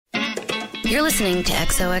You're listening to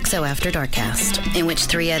XOXO After Darkcast, in which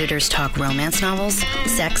 3 editors talk romance novels,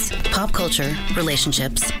 sex, pop culture,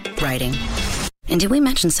 relationships, writing. And did we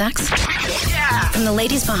mention sex? Yeah! From the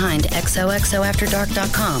ladies behind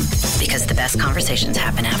XOXOAfterDark.com, because the best conversations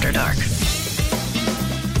happen after dark.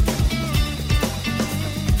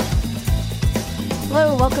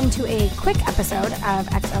 Hello, welcome to a quick episode of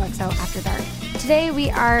XOXO After Dark. Today we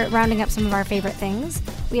are rounding up some of our favorite things.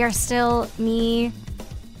 We are still me.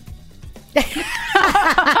 I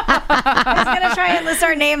was going to try and list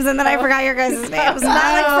our names and then I forgot your guys' names.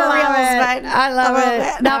 Not like for reals, but I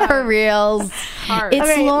love it. Not for reals. Hard. It's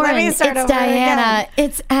Okay, Lauren. let me start It's over Diana. again.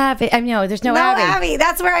 It's Abby. I mean, no, there's no No, Abby. Abby.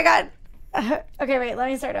 That's where I got... Okay, wait. Let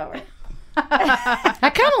me start over. I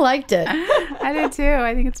kind of liked it. I do too.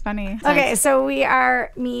 I think it's funny. Okay, so we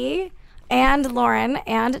are me and Lauren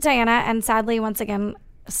and Diana, and sadly, once again,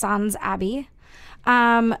 sans Abby.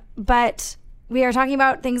 But we are talking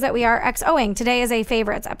about things that we are XOing. Today is a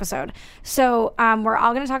favorites episode. So we're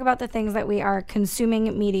all going to talk about the things that we are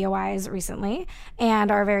consuming media-wise recently and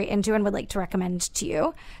are very into and would like to recommend to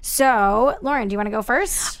you. So, Lauren, do you want to go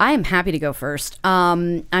first? I am happy to go first.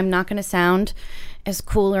 I'm not going to sound as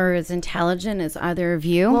cool or as intelligent as either of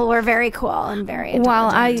you. Well, we're very cool and very intelligent. While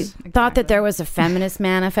I thought that there was a feminist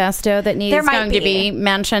manifesto that needs might going to be. be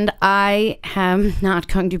mentioned, I am not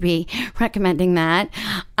going to be recommending that.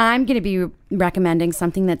 I'm going to be recommending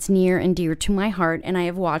something that's near and dear to my heart, and I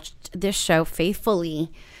have watched this show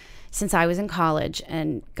faithfully since I was in college,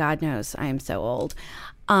 and God knows I am so old.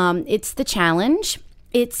 It's The Challenge.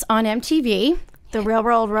 It's on MTV. The Real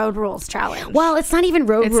World Road Rules Challenge. Well, it's not even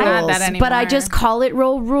Road It's Rules, not that but I anymore. just call it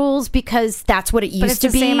Road Rules because that's what it used it's to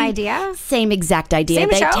the be. same idea? Same exact idea. Same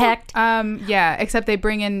they show? teched Yeah, except they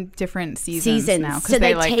bring in different seasons now So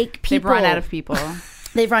they take they've run people. out of people.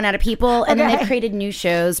 They've run out of people, and then Okay. they've created new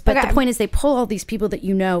shows. But Okay. the point is, they pull all these people that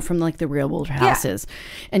you know from like the Real World houses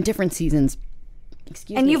and different seasons.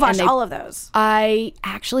 Excuse and me. you've watched they- all of those. I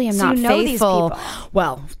actually am So not you know these faithful. people.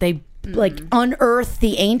 Well, they like unearth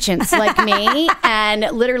the ancients like me and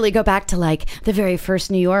literally go back to like the very first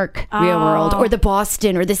New York Real World or the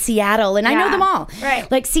Boston or the Seattle, and I know Yeah. them all. Right.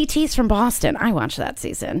 Like CT's from Boston. I watched that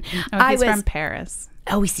season. Oh, he's from Paris.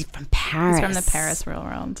 Oh, he's from Paris. He's from the Paris Real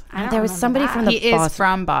World. There was somebody from the He is Boston.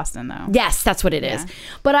 from Boston, though. Yes, that's what it is.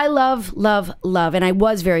 But I love, and I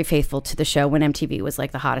was very faithful to the show when MTV was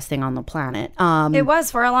like the hottest thing on the planet. It was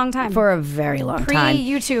for a long time. For a very long time.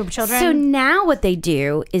 Pre-YouTube, children. So now what they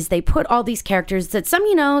do is they put all these characters that some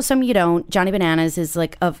you know, some you don't. Johnny Bananas is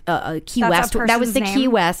like a Key That's a West. That was the person's Key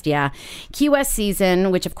name? West, yeah. Key West season,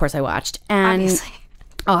 which of course I watched. And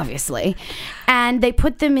obviously. And they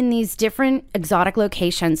put them in these different exotic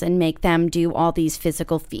locations and make them do all these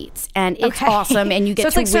physical feats. And it's Okay. awesome. And you get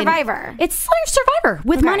So it's to like win. Survivor. It's like Survivor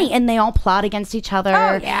with money. And they all plot against each other.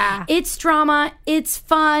 Oh, yeah. It's drama. It's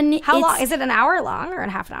fun. How It's- long? Is it an hour long or a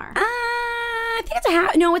half an hour? I think it's a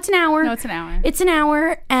half. No, it's an hour. No, it's an hour. It's an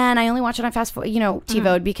hour, and I only watch it on fast forward.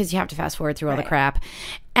 TiVoed because you have to fast forward through all the crap.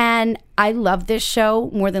 And I love this show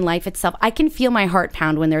more than life itself. I can feel my heart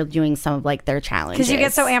pound when they're doing some of like their challenges Because you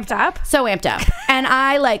get so amped up. so amped up, and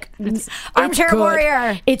I like Armchair good.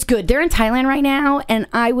 warrior. It's good. They're in Thailand right now, and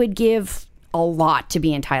I would give a lot to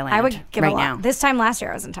be in Thailand. I would give right a lot. now. This time last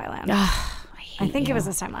year I was in Thailand. I think it was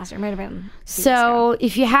this time last year. It might have been. So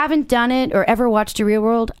if you haven't done it or ever watched a Real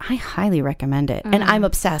World, I highly recommend it. And I'm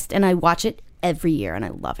obsessed, and I watch it every year, and I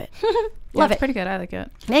love it. Love it. Pretty good. I like it.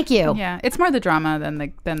 Thank you. Yeah, it's more the drama than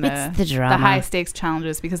the It's the drama. high stakes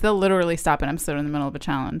challenges, because they'll literally stop an episode in the middle of a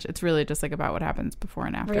challenge. It's really just like about what happens before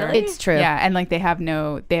and after. Really? It's true. Yeah, and like they have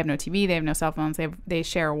no TV, they have no cell phones. They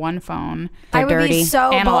share one phone, I would be dirty.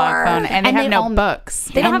 so analog bored. phone, and they And have they no all- books.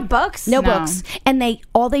 They don't have books? No No. books. And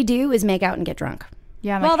all they do is make out and get drunk.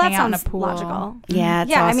 Yeah, like Well, that hang out in a sounds pool. logical. Yeah, it's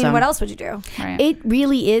Yeah, I mean, awesome. what else would you do? Right. It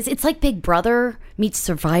really is. It's like Big Brother meets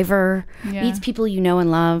Survivor, Yeah. meets people you know and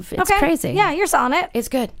love. It's Okay. crazy. Yeah, you're selling it. It's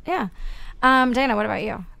good. Yeah. Diana, what about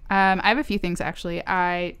you? I have a few things actually.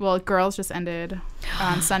 Girls just ended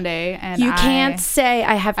on Sunday, and You can't say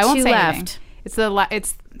I have I won't two say left. anything.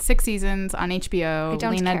 It's 6 seasons on HBO. I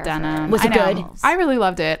don't Lena care for Dunham. Was it I know. good? I really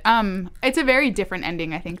loved it. It's a very different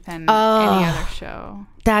ending, I think, than any other show.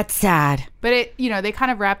 That's sad. But they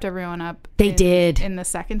kind of wrapped everyone up. They did. in the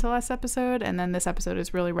second to last episode, and then this episode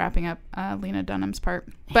is really wrapping up Lena Dunham's part.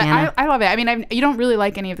 But Hannah. I love it. I mean, you don't really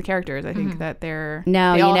like any of the characters. I think that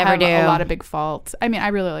No, they you all never have do. a lot of big faults. I mean, I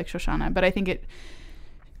really like Shoshana, but I think it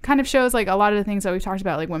kind of shows like a lot of the things that we've talked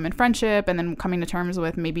about, like women friendship, and then coming to terms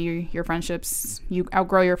with maybe your friendships, you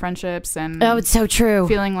outgrow your friendships, and Oh, it's so true.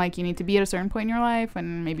 feeling like you need to be at a certain point in your life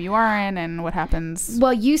and maybe you aren't, and what happens.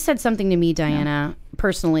 Well, you said something to me, Diana,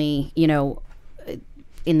 personally,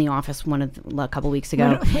 in the office a couple weeks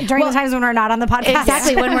ago. During the times when we're not on the podcast.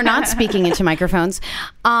 Exactly, when we're not speaking into microphones,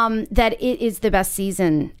 that it is the best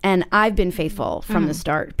season. And I've been faithful from the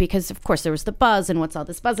start because, of course, there was the buzz and what's all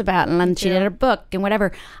this buzz about? And then she did her book and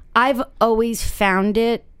whatever. I've always found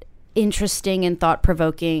it interesting and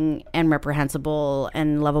thought-provoking and reprehensible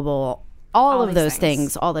and lovable, all of those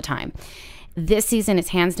things all the time. This season is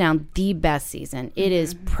hands down the best season. It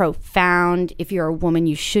is profound. If you're a woman,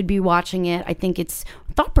 you should be watching it. I think it's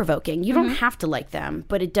thought-provoking. You don't have to like them,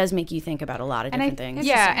 but it does make you think about a lot of different things.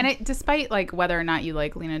 Yeah, and despite like whether or not you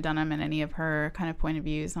like Lena Dunham and any of her kind of point of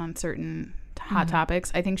views on certain hot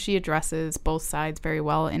topics, I think she addresses both sides very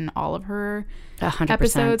well in all of her 100%.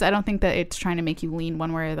 episodes. I don't think that it's trying to make you lean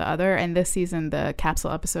one way or the other. And this season, the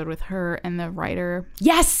capsule episode with her and the writer,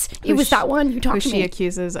 Yes, it was that one you talked to who she me.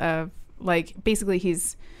 accuses of, like, basically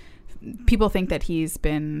people think that he's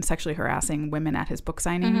been sexually harassing women at his book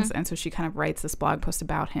signings, and so she kind of writes this blog post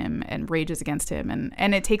about him and rages against him,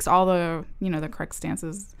 and it takes all the the correct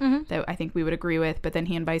stances that I think we would agree with, but then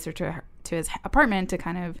he invites her to his apartment to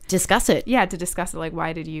kind of Discuss it. to discuss it, like,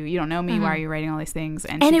 why did you don't know me, why are you writing all these things,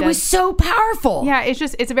 and And it was so powerful. yeah,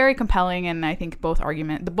 it's very compelling, and I think both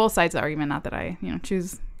sides of the argument, not that I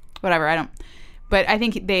choose whatever, I don't. But I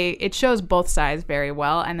think it shows both sides very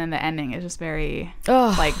well, and then the ending is just very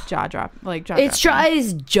like jaw drop. It's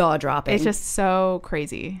jaw dropping. It's just so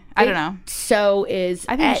crazy. I don't know. So is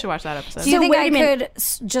I think you should watch that episode. Do you think wait I a minute.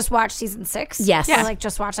 could just watch season 6? Yes. Or like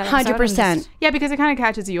just watch that episode? 100%. Yeah, because it kind of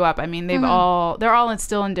catches you up. I mean, they're all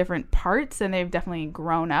still in different parts, and they've definitely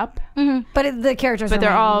grown up. But the characters But they're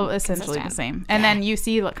remain all essentially consistent. the same. And then you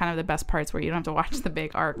see kind of the best parts where you don't have to watch the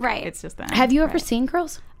big arc. Right. It's just that. Have you ever seen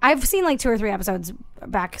Girls? I've seen like 2 or 3 episodes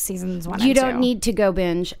back, seasons 1 You and 2. don't need to go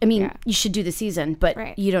binge. I mean, Yeah. you should do the season, but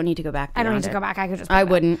Right. you don't need to go back. I don't need beyond to it. go back. I could just. I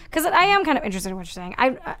wouldn't. Because I am kind of interested in what you're saying.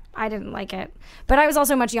 I didn't like it, but I was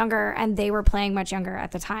also much younger, and they were playing much younger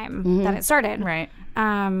at the time that it started. Right.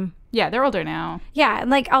 Um. Yeah, they're older now. Yeah, and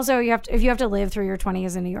like also if you have to live through your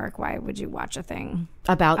 20s in New York, why would you watch a thing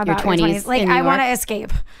About your 20s. Like in New I want to York.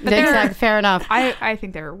 escape. Exactly. Fair enough. I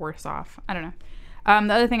think they're worse off. I don't know.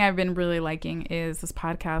 The other thing I've been really liking is this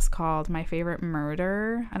podcast called My Favorite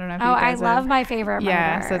Murder. I don't know if you Oh, I guys love have- My Favorite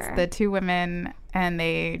Yeah, Murder. so it's the 2 women, and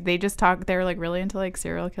they just talk. They're like really into like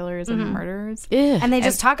serial killers and murders. Ew. And they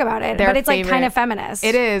just talk about it, their but it's like kind favorite- of feminist.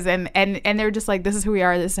 It is, and they're just like, this is who we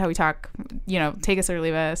are. This is how we talk. Take us or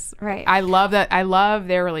leave us. Right. I love that. I love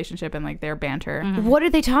their relationship and like their banter. What are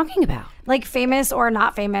they talking about? like famous or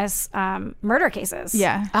not famous murder cases.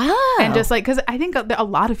 Yeah. Oh. And just like, because I think a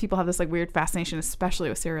lot of people have this like weird fascination, especially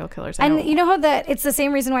with serial killers. I know- And you know how that it's the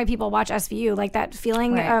same reason why people watch SVU, like that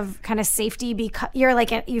feeling Right. of kind of safety because you're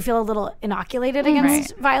like you feel a little inoculated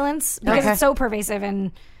against violence because Okay. it's so pervasive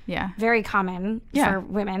and yeah. very common Yeah. for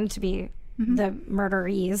women to be the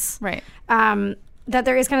murderees. Right. That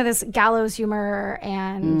there is kind of this gallows humor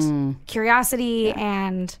and curiosity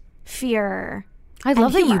and fear. I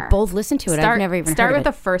love that you humor. both listen to it. I've never even start heard with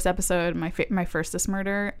of the first episode, my firstest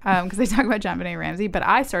murder, because they talk about JonBenet Ramsey. But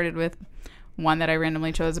I started with one that I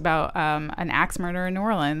randomly chose about an axe murder in New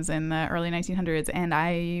Orleans in the early 1900s, and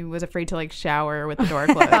I was afraid to like shower with the door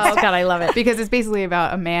closed. Oh God, I love it. Because it's basically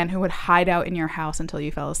about a man who would hide out in your house until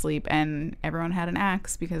you fell asleep, and everyone had an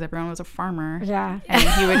axe because everyone was a farmer. Yeah. And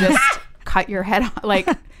he would just cut your head off, like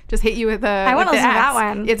just hit you with a. I wanna listen to that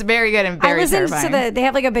one. It's very good and I very listened terrifying. to they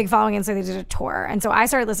have like a big following, and so they did a tour. And so I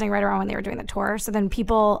started listening right around when they were doing the tour. So then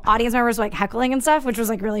audience members were like heckling and stuff, which was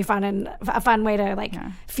like really fun and a fun way to like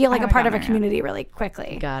feel like I a haven't part of a gotten there community really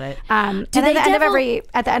quickly. Got it. And Do then they at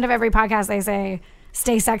the end of every podcast, they say,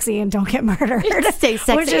 "Stay sexy and don't get murdered." Stay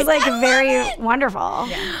sexy. which is like very wonderful.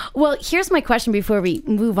 Well, here's my question before we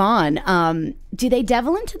move on. Do they delve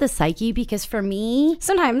into the psyche? Because for me,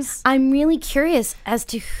 Sometimes. I'm really curious as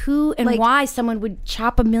to who and Like- why someone would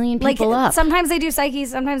chop a million people up. Sometimes they do psyche,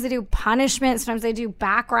 sometimes they do punishment, sometimes they do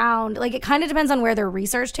background. Like it kind of depends on where their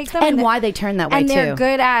research takes them and why they turn that way and too. they're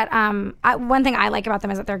good at one thing I like about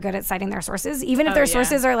them is that they're good at citing their sources, even if their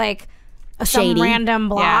sources are like some Shady. random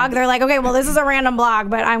blog. Yeah. They're like, okay, well, this is a random blog,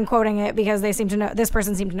 but I'm quoting it because they seem to know, this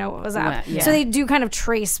person seemed to know what was up. Well, yeah. So they do kind of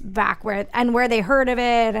trace back where they heard of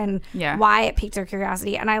it and Yeah. why it piqued their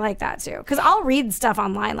curiosity, and I like that too because I'll read stuff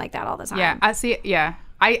online like that all the time. Yeah, I see. Yeah,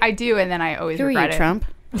 I do, and then I always Who are regret you, it. Trump?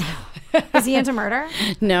 Is he into murder?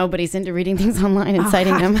 No, but he's into reading things online and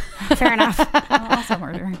citing them. Fair enough. Also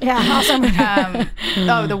murder. Yeah, also murder.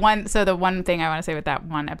 The one thing I want to say with that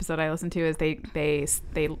one episode I listened to is they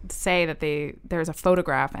say that there's a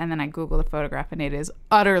photograph, and then I Google the photograph, and it is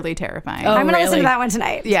utterly terrifying. Oh, I'm gonna listen really? to that one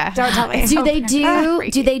tonight. Yeah. Don't tell me. Do they do?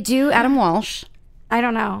 Freaky. Do they do Adam Walsh? I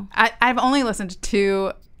don't know. I've only listened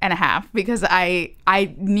to and a half because I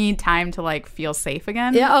need time to like feel safe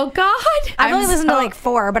again. Yeah. Oh God. I've only listened to like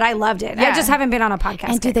 4, but I loved it. I Yeah. just haven't been on a podcast.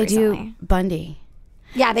 And did they recently. do Bundy?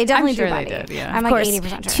 Yeah, they definitely I'm sure do they Bundy. did, yeah. I'm Of like course, 80%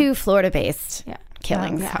 sure. 2 Florida-based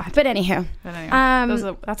killings. But anywho, But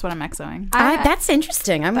anyway, that's what I'm exoing. that's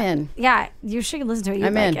interesting. I'm in. Yeah, you should listen to it. You'd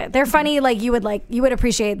I'm like in. it. They're funny. You would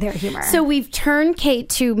appreciate their humor. So we've turned Kate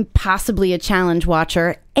to possibly a challenge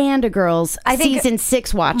watcher and a girls think season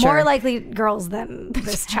 6 watcher. more likely girls than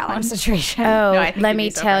this challenge situation. Oh, I think let you'd me be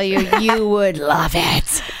so tell you, you would love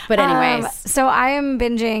it. But anyways, So I am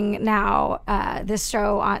binging now this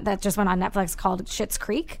show that just went on Netflix called Schitt's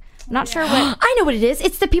Creek. I'm not sure what. I know what it is.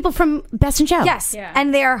 It's the people from Best in Show. Yes, Yeah.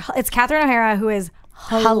 and it's Catherine O'Hara who is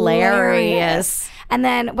hilarious. And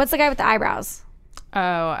then what's the guy with the eyebrows?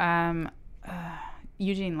 Oh,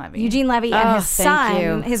 Eugene Levy. Eugene Levy and Oh, his thank son,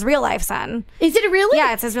 you. his real life son. Is it really?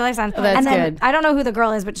 Yeah, it's his real life son. that's and then good. I don't know who the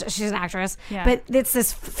girl is, but she's an actress. Yeah. But it's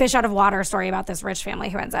this fish out of water story about this rich family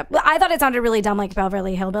who ends up. I thought it sounded really dumb, like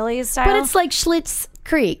Beverly Hillbillies style. But it's like Schlitz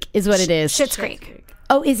Creek is what it is. Schitt's Creek.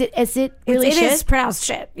 Oh, is it really It shit? is pronounced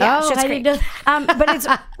shit. Yeah, Oh, Schitt's I Creek. didn't know But it's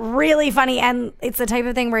really funny, and it's the type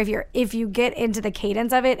of thing where if you get into the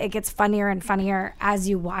cadence of it, it gets funnier and funnier as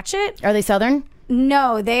you watch it. Are they Southern?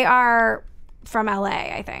 No, they are from LA,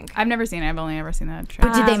 I think. I've never seen it. I've only ever seen that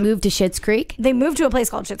trailer. Did they move to Schitt's Creek They moved to a place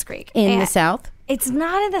called Schitt's Creek in and the South? It's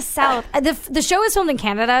not in the South. The show is filmed in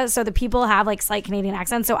Canada, so the people have like slight Canadian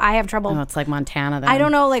accents. So I have trouble. Oh, it's like Montana. Then. I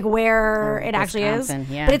don't know like where it actually is,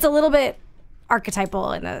 Wisconsin, yeah. but it's a little bit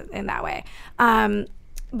archetypal in that way.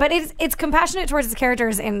 But it's compassionate towards the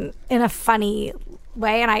characters in a funny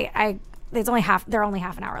way, and it's only they're only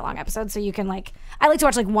half an hour long episodes, so you can I like to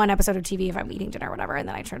watch one episode of TV if I'm eating dinner or whatever, and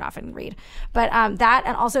then I turn off and read. But that,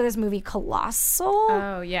 and also this movie Colossal.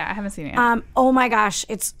 Oh yeah, I haven't seen it yet. Oh my gosh,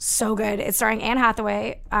 it's so good. It's starring Anne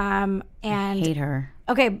Hathaway. And Hate her.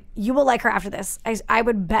 okay, you will like her after this. I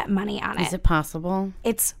would bet money on it. Is it possible?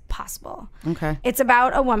 It's possible. Okay. It's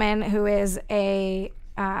about a woman who is a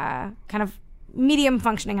kind of medium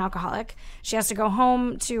functioning alcoholic. She has to go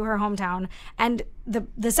home to her hometown, and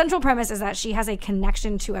the central premise is that she has a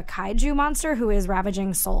connection to a kaiju monster who is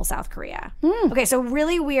ravaging Seoul, South Korea. Okay, so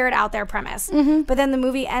really weird out there premise. But then the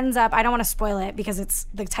movie ends up, I don't want to spoil it because it's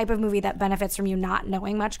the type of movie that benefits from you not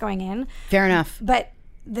knowing much going in. Fair enough. But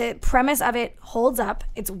the premise of it holds up.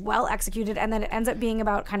 It's well executed, and then it ends up being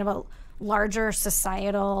about kind of a larger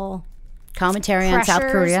societal Commentary on South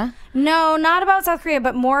pressures. Korea? No, not about South Korea,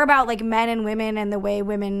 but more about men and women and the way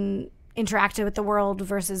women interacted with the world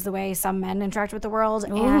versus the way some men interact with the world.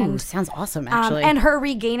 Ooh, And sounds awesome, actually. and her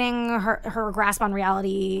regaining her grasp on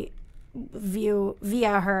reality view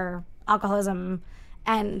via her alcoholism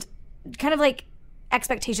and kind of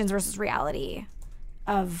expectations versus reality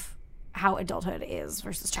of how adulthood is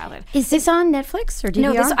versus childhood. Is this on Netflix or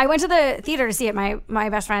DVR? No, I went to the theater to see it. My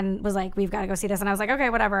best friend was like, "We've got to go see this," and I was like, "Okay,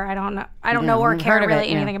 whatever." I don't know or care heard of it, really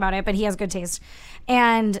yeah. anything about it, but he has good taste.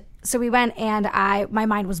 And so we went, and my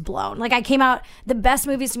mind was blown. I came out. The best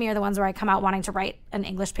movies to me are the ones where I come out wanting to write an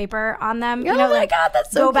English paper on them. Oh my God,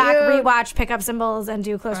 that's so go back, cute. rewatch, pick up symbols, and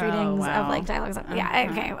do close readings wow. of dialogues. Yeah,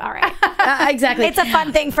 okay, all right. exactly. It's a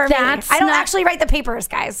fun thing for me. That's I don't not- actually write the papers,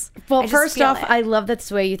 guys. Well, I just first feel off, it. I love that's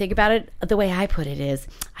the way you think about it. The way I put it is,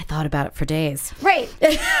 I thought about it for days. Right.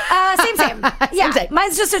 Same. Yeah. Same.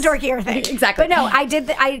 Mine's just a dorkier thing. Exactly. But no,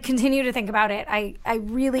 I continue to think about it. I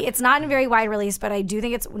really, it's not in very wide release, but I do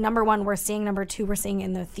think it's number one, we're seeing, number two, we're seeing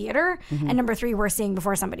in the theater, and number three, we're seeing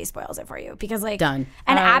before somebody spoils it for you. Because Done.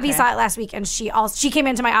 And Abby okay. saw it last week, and she came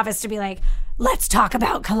into my office to be like, let's talk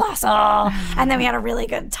about Colossal. And then we had a really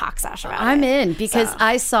good talk sesh about it. I'm in because So.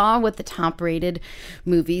 I saw what the top rated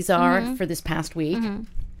movies are Mm-hmm. for this past week.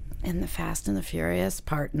 And the Fast and the Furious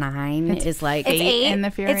Part 9 is like It's Fate eight. and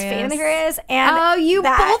the Furious. It's Fate and the Furious. And Oh, you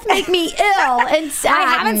that- both make me ill and sad.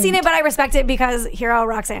 I haven't seen it, but I respect it because hero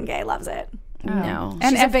Roxanne Gay loves it. No.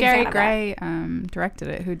 And She's a F. big Gary fan of Gray directed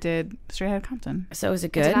it, who did Straight Outta Compton. So is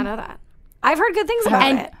it I good? did not know that. I've heard good things about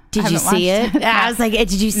And it. did you haven't see watched it? it. I was like,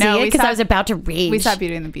 did you see No, it? we Because saw- I was about to rage. We saw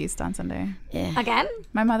Beauty and the Beast on Sunday. Yeah. Again?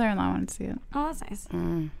 My mother-in-law wanted to see it. Oh, that's nice.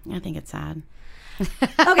 I think it's sad. Okay,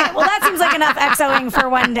 well, that seems like enough XOing for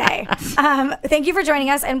one day. Thank you for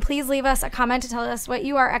joining us, and please leave us a comment to tell us what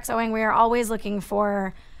you are XOing. We are always looking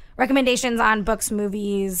for recommendations on books,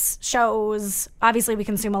 movies, shows. Obviously, we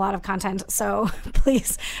consume a lot of content, so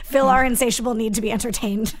please fill our insatiable need to be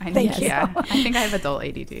entertained. Thank you. Yeah, I think I have adult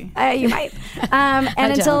ADD. You might. And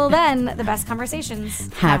until don't. then, the best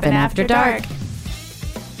conversations Happen after dark.